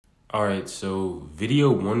All right, so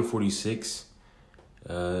video 146,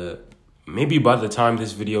 maybe by the time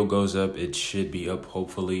this video goes up, it should be up,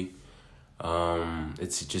 hopefully.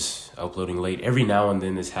 It's just uploading late. Every now and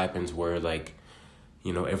then this happens where, like,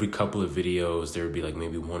 every couple of videos, there would be, like,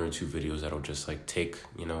 maybe one or two videos that'll just, like, take,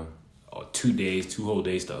 2 days, 2 whole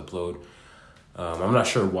days to upload. I'm not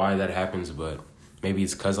sure why that happens, but maybe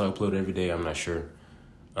it's because I upload every day. I'm not sure.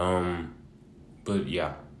 But,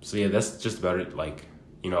 yeah. So, yeah, that's just about it. Like,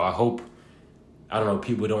 I hope,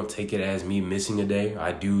 people don't take it as me missing a day.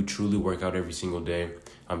 I do truly work out every single day.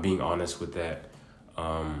 I'm being honest with that.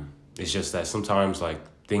 It's just that sometimes, like,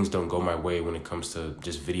 things don't go my way when it comes to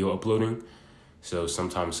just video uploading. So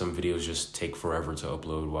sometimes some videos just take forever to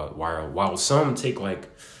upload, while some take, like,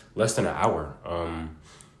 less than an hour.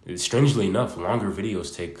 Strangely enough, longer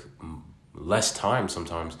videos take less time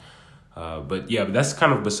sometimes. But that's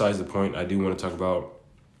kind of besides the point. I do want to talk about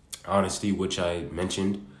honesty, which I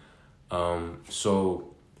mentioned.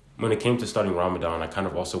 So when it came to starting Ramadan, I kind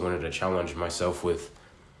of also wanted to challenge myself with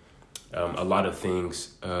a lot of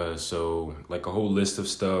things. So like a whole list of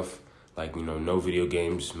stuff, like, no video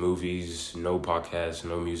games, movies, no podcasts,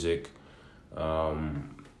 no music,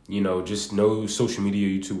 just no social media,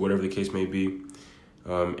 YouTube, whatever the case may be.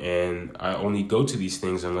 And I only go to these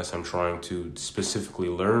things unless I'm trying to specifically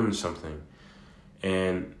learn something.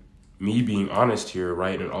 And me being honest here,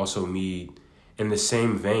 right, and also me in the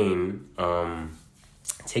same vein,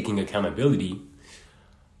 taking accountability,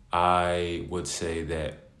 I would say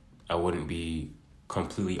that I wouldn't be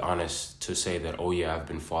completely honest to say that, oh yeah, I've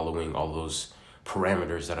been following all those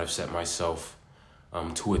parameters that I've set myself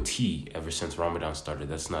to a T ever since Ramadan started.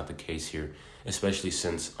 That's not the case here, especially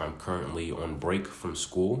since I'm currently on break from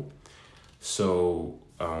school. So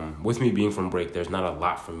with me being from break, there's not a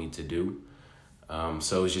lot for me to do.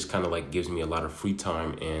 So it's just kind of like gives me a lot of free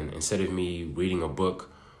time. And instead of me reading a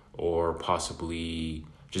book or possibly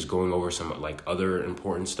just going over some like other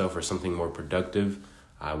important stuff or something more productive,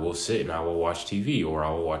 I will sit and I will watch TV, or I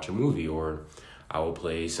will watch a movie, or I will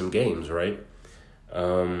play some games, right?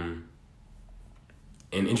 And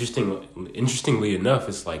interestingly enough,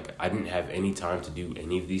 it's like I didn't have any time to do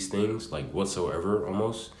any of these things, like whatsoever,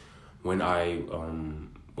 almost, when I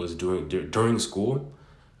was doing during school.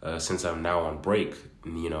 Since I'm now on break,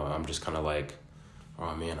 I'm just kind of like,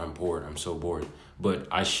 oh man, I'm bored. I'm so bored. But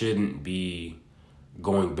I shouldn't be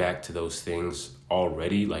going back to those things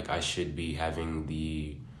already. Like, I should be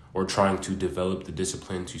trying to develop the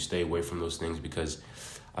discipline to stay away from those things, because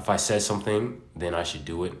if I said something, then I should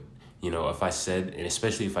do it. If I said, and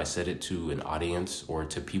especially if I said it to an audience or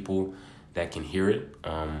to people that can hear it.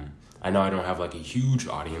 I know I don't have like a huge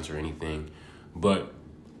audience or anything, but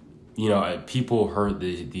people heard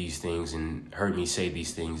these things and heard me say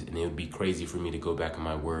these things, and it would be crazy for me to go back on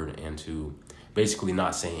my word and to basically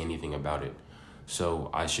not say anything about it. So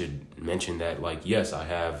I should mention that, like, yes, I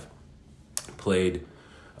have played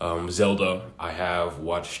Zelda. I have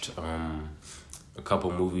watched a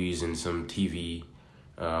couple movies and some TV.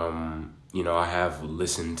 I have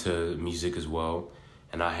listened to music as well.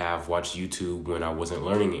 And I have watched YouTube when I wasn't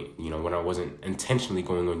learning it, when I wasn't intentionally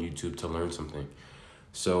going on YouTube to learn something.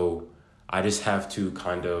 So I just have to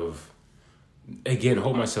kind of, again,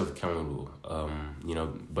 hold myself accountable,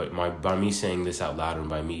 but by me saying this out loud and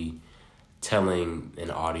by me telling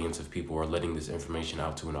an audience of people or letting this information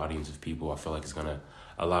out to an audience of people, I feel like it's going to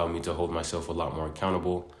allow me to hold myself a lot more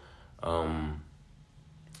accountable.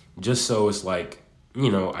 Just so it's like,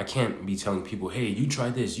 I can't be telling people, hey, you try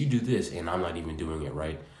this, you do this, and I'm not even doing it,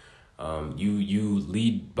 right? You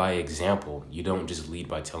lead by example. You don't just lead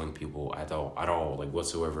by telling people at all, like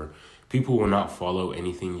whatsoever. People will not follow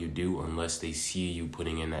anything you do unless they see you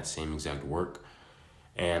putting in that same exact work.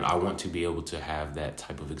 And I want to be able to have that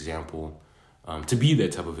type of example, to be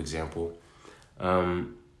that type of example.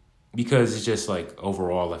 Because it's just like,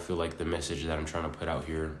 overall, I feel like the message that I'm trying to put out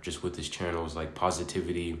here just with this channel is like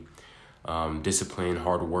positivity, discipline,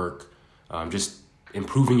 hard work, just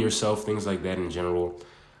improving yourself, things like that in general.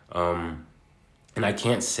 And I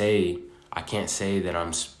can't say that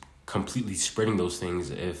I'm completely spreading those things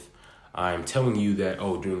if I'm telling you that,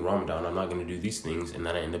 during Ramadan, I'm not going to do these things, and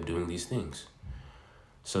then I end up doing these things.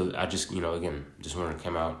 So I just, again, just want to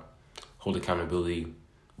come out, hold accountability,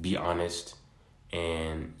 be honest,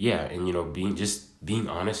 and being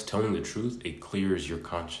honest, telling the truth, it clears your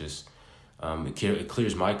conscience. It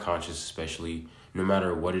clears my conscience, especially, no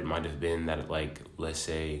matter what it might have been that, like, let's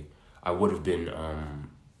say I would have been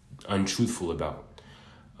untruthful about,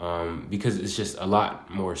 because it's just a lot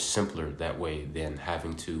more simpler that way than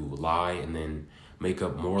having to lie and then make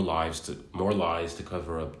up more lies to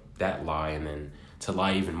cover up that lie, and then to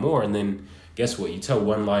lie even more, and then guess what? You tell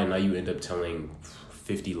one lie and now you end up telling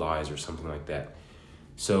 50 lies or something like that.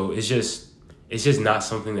 So it's just not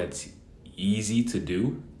something that's easy to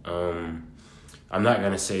do. I'm not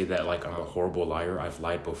going to say that like I'm a horrible liar. I've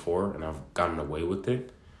lied before and I've gotten away with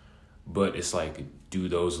it. But it's like, do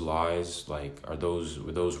those lies, like, were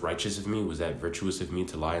those righteous of me? Was that virtuous of me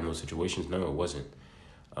to lie in those situations? No, it wasn't.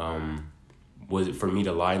 Was it for me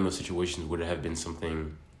to lie in those situations? Would it have been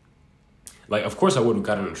something like, of course I would have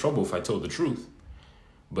gotten in trouble if I told the truth,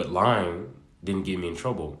 but lying didn't get me in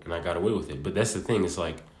trouble and I got away with it. But that's the thing. It's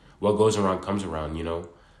like, what goes around comes around, you know?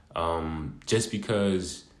 Just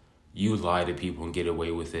because you lie to people and get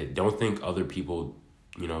away with it, don't think other people,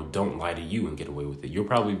 you know, don't lie to you and get away with it. You're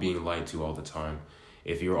probably being lied to all the time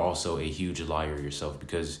if you're also a huge liar yourself,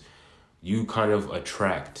 because you kind of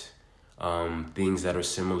attract things that are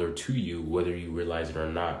similar to you, whether you realize it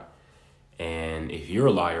or not. And if you're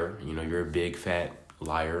a liar, you know, you're a big fat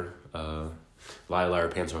liar, liar,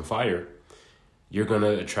 pants on fire, you're going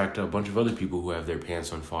to attract a bunch of other people who have their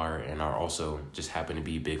pants on fire and are also just happen to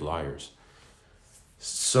be big liars.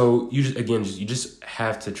 So you just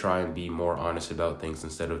have to try and be more honest about things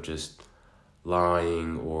instead of just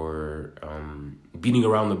lying or beating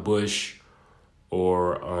around the bush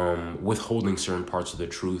or withholding certain parts of the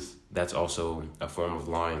truth. That's also a form of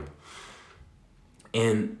lying.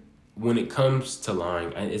 And when it comes to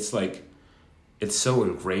lying, it's like, it's so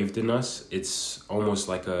engraved in us. It's almost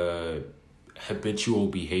like a habitual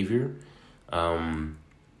behavior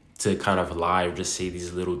to kind of lie or just say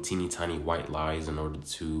these little teeny tiny white lies in order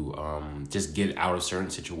to just get out of certain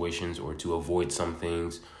situations or to avoid some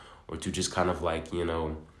things or to just kind of like, you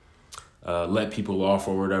know, let people off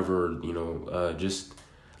or whatever, you know, just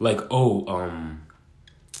like,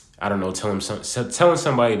 I don't know, telling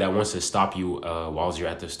somebody that wants to stop you while you're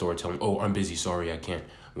at the store, tell them, oh, I'm busy, sorry, I can't.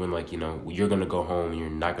 When, like, you know, you're going to go home and you're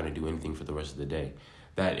not going to do anything for the rest of the day.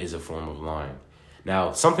 That is a form of lying.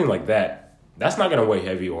 Now, something like that, that's not going to weigh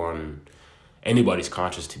heavy on anybody's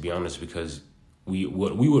conscience, to be honest, because we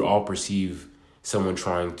would all perceive someone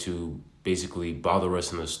trying to basically bother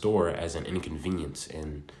us in the store as an inconvenience,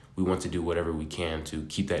 and we want to do whatever we can to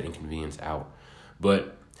keep that inconvenience out.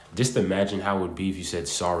 But just imagine how it would be if you said,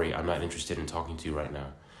 sorry, I'm not interested in talking to you right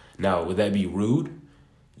now. Now, would that be rude?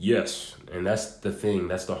 Yes. And that's the thing.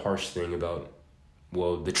 That's the harsh thing about,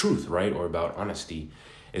 well, the truth, right? Or about honesty.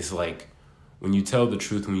 It's like when you tell the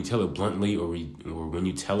truth, when you tell it bluntly or when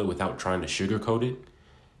you tell it without trying to sugarcoat it,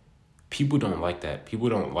 people don't like that. People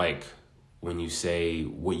don't like when you say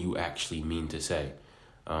what you actually mean to say.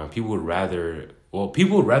 People would rather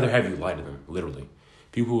have you lie to them, literally.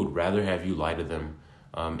 People would rather have you lie to them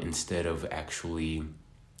instead of actually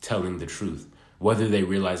telling the truth, whether they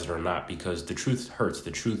realize it or not, because the truth hurts.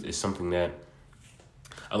 The truth is something that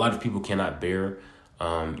a lot of people cannot bear.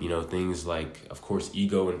 You know, things like, of course,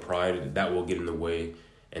 ego and pride, that will get in the way,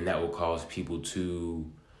 and that will cause people to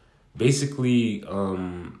basically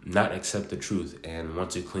not accept the truth and want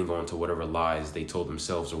to cling on to whatever lies they told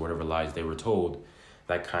themselves or whatever lies they were told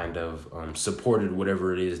that kind of supported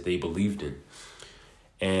whatever it is they believed in.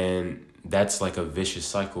 And that's like a vicious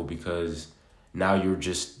cycle, because now you're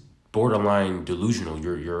just borderline delusional.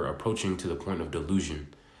 You're approaching to the point of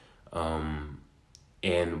delusion.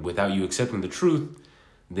 And without you accepting the truth,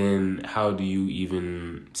 then how do you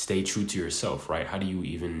even stay true to yourself, right? How do you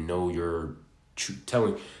even know you're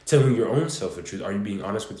telling your own self the truth? Are you being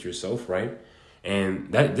honest with yourself, right?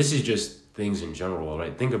 And this is just things in general,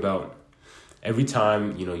 right? Think about every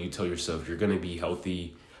time, you know, you tell yourself you're going to be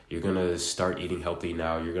healthy, you're going to start eating healthy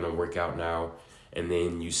now, you're going to work out now, and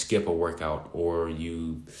then you skip a workout or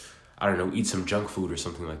you, I don't know, eat some junk food or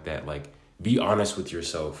something like that. Like, be honest with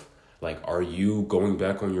yourself. Like, are you going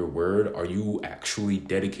back on your word? Are you actually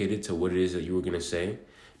dedicated to what it is that you were going to say?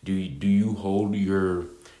 Do you hold your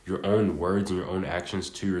own words and your own actions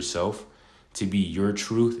to yourself to be your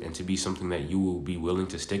truth and to be something that you will be willing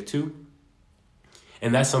to stick to?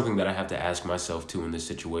 And that's something that I have to ask myself too in this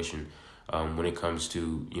situation, when it comes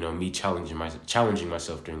to, you know, me challenging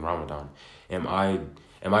myself during Ramadan. Am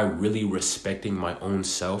I really respecting my own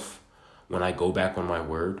self when I go back on my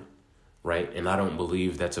word, right? And I don't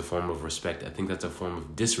believe that's a form of respect. I think that's a form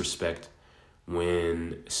of disrespect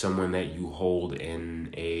when someone that you hold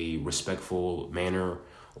in a respectful manner,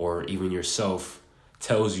 or even yourself,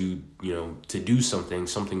 tells you, you know, to do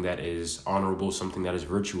something that is honorable, something that is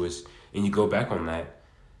virtuous, and you go back on that.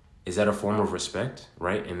 Is that a form of respect,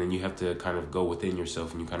 right? And then you have to kind of go within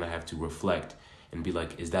yourself and you kind of have to reflect and be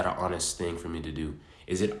like, is that an honest thing for me to do?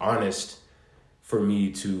 Is it honest for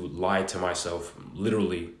me to lie to myself,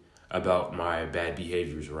 literally, about my bad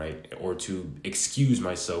behaviors, right? Or to excuse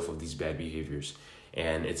myself of these bad behaviors?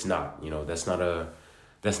 And it's not, that's not a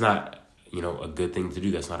good thing to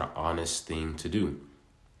do. That's not an honest thing to do.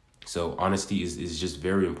 So honesty is just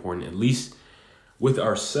very important, at least with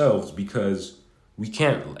ourselves, because we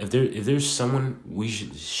can't, if there's someone we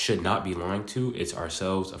should not be lying to, it's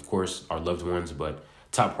ourselves. Of course, our loved ones, but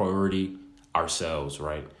top priority, ourselves,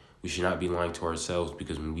 right? We should not be lying to ourselves,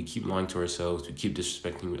 because when we keep lying to ourselves, we keep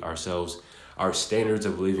disrespecting ourselves, our standards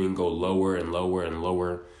of living go lower and lower and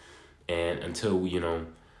lower. And until we,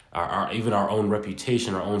 our even our own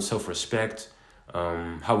reputation, our own self-respect,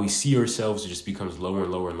 how we see ourselves, it just becomes lower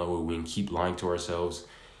and lower and lower. We can keep lying to ourselves.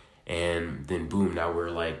 And then boom, now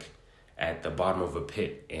we're like at the bottom of a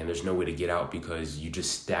pit and there's no way to get out, because you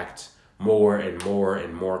just stacked more and more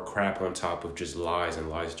and more crap on top of just lies and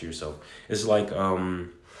lies to yourself. It's like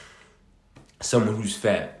someone who's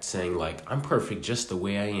fat saying like, I'm perfect just the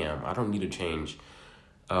way I am, I don't need to change.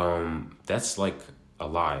 That's like a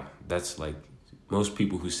lie. That's like, most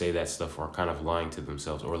people who say that stuff are kind of lying to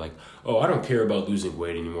themselves, or like, oh, I don't care about losing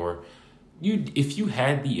weight anymore. If you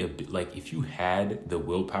had the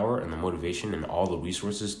willpower and the motivation and all the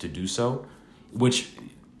resources to do so, which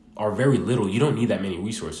are very little, you don't need that many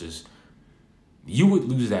resources, you would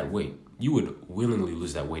lose that weight. You would willingly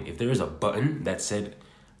lose that weight. If there is a button that said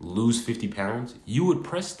lose 50 pounds, you would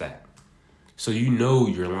press that. So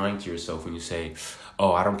you're lying to yourself when you say,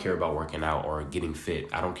 oh, I don't care about working out or getting fit.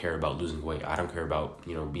 I don't care about losing weight. I don't care about,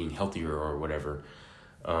 being healthier or whatever.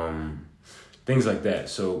 Things like that.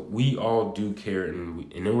 So we all do care.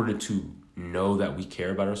 And in order to know that we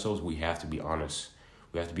care about ourselves, we have to be honest.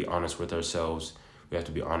 We have to be honest with ourselves. We have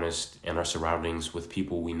to be honest in our surroundings with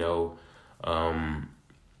people we know. But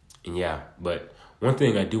one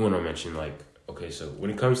thing I do want to mention, okay, so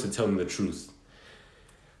when it comes to telling the truth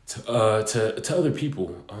to other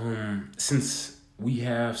people, since we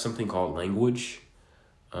have something called language,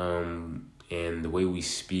 and the way we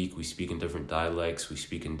speak in different dialects, we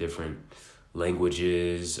speak in different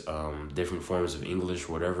languages, different forms of English,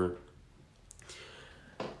 whatever.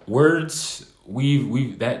 Words,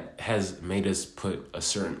 that has made us put a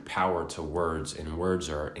certain power to words, and words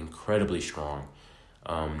are incredibly strong.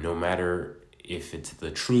 No matter if it's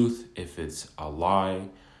the truth, if it's a lie,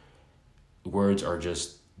 words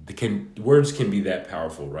can be that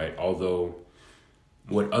powerful, right? Although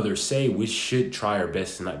what others say, we should try our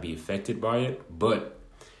best to not be affected by it. But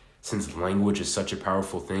since language is such a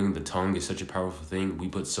powerful thing, the tongue is such a powerful thing, we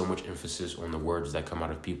put so much emphasis on the words that come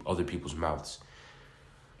out of other people's mouths.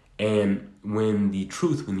 And when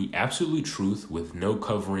the absolute truth, with no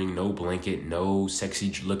covering, no blanket, no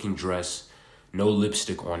sexy looking dress, no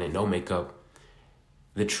lipstick on it, no makeup,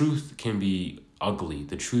 the truth can be ugly.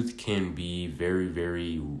 The truth can be very,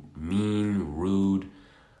 very mean, rude,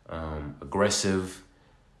 aggressive.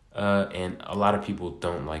 And a lot of people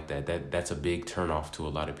don't like that. That's a big turnoff to a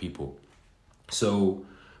lot of people. So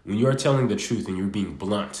when you're telling the truth and you're being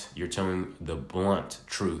blunt, you're telling the blunt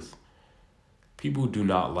truth, people do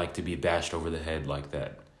not like to be bashed over the head like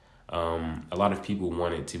that. A lot of people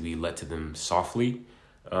want it to be let to them softly.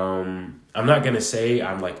 I'm not going to say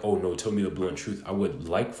I'm like, oh no, tell me the blunt truth. I would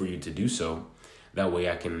like for you to do so. That way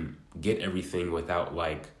I can get everything without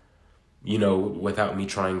without me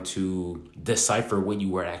trying to decipher what you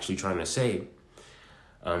were actually trying to say.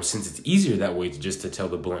 Since it's easier that way to tell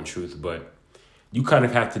the blunt truth, but you kind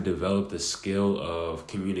of have to develop the skill of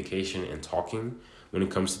communication and talking when it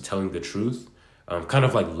comes to telling the truth. Kind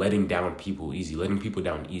of like letting people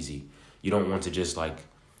down easy. You don't want to just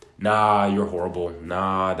nah, you're horrible.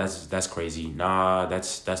 Nah, that's crazy. Nah,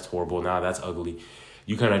 that's horrible. Nah, that's ugly.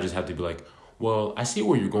 You kind of just have to be like, well, I see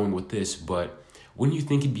where you're going with this, but wouldn't you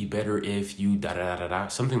think it'd be better if you da-da-da-da-da?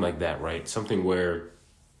 Something like that, right? Something where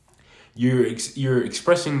you're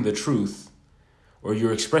expressing the truth, or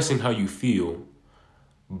you're expressing how you feel,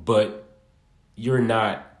 but you're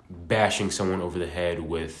not bashing someone over the head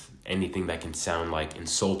with anything that can sound like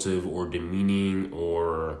insultive or demeaning,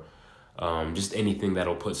 or just anything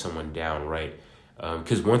that'll put someone down, right?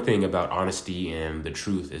 Because one thing about honesty and the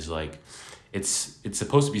truth is it's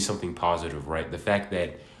supposed to be something positive, right? The fact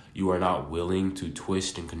that you are not willing to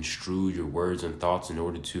twist and construe your words and thoughts in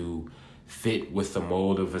order to fit with the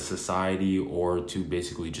mold of a society, or to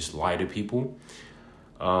basically just lie to people.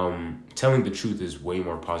 Telling the truth is way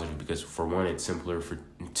more positive, because for one, it's simpler. For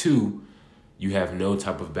two, you have no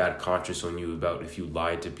type of bad conscience on you about if you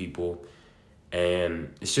lied to people.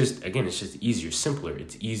 And it's just easier, simpler.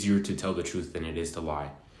 It's easier to tell the truth than it is to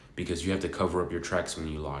lie, because you have to cover up your tracks when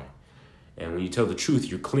you lie. And when you tell the truth,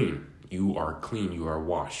 you're clean. You are clean. You are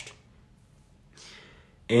washed.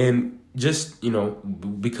 And just,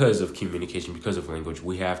 because of communication, because of language,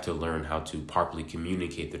 we have to learn how to properly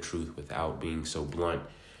communicate the truth without being so blunt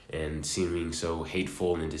and seeming so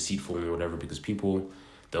hateful and deceitful and whatever, because people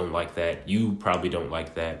don't like that. You probably don't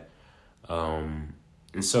like that. And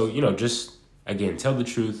so, just, again, tell the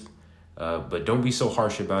truth, but don't be so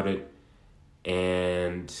harsh about it.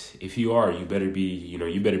 And if you are, you better be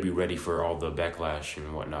ready for all the backlash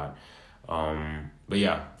and whatnot. But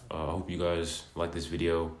yeah, I hope you guys like this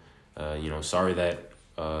video. Sorry that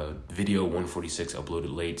video 146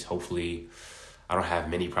 uploaded late. Hopefully I don't have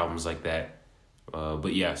many problems like that.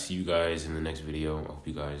 But yeah, see you guys in the next video. I hope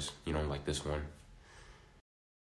you guys, like this one.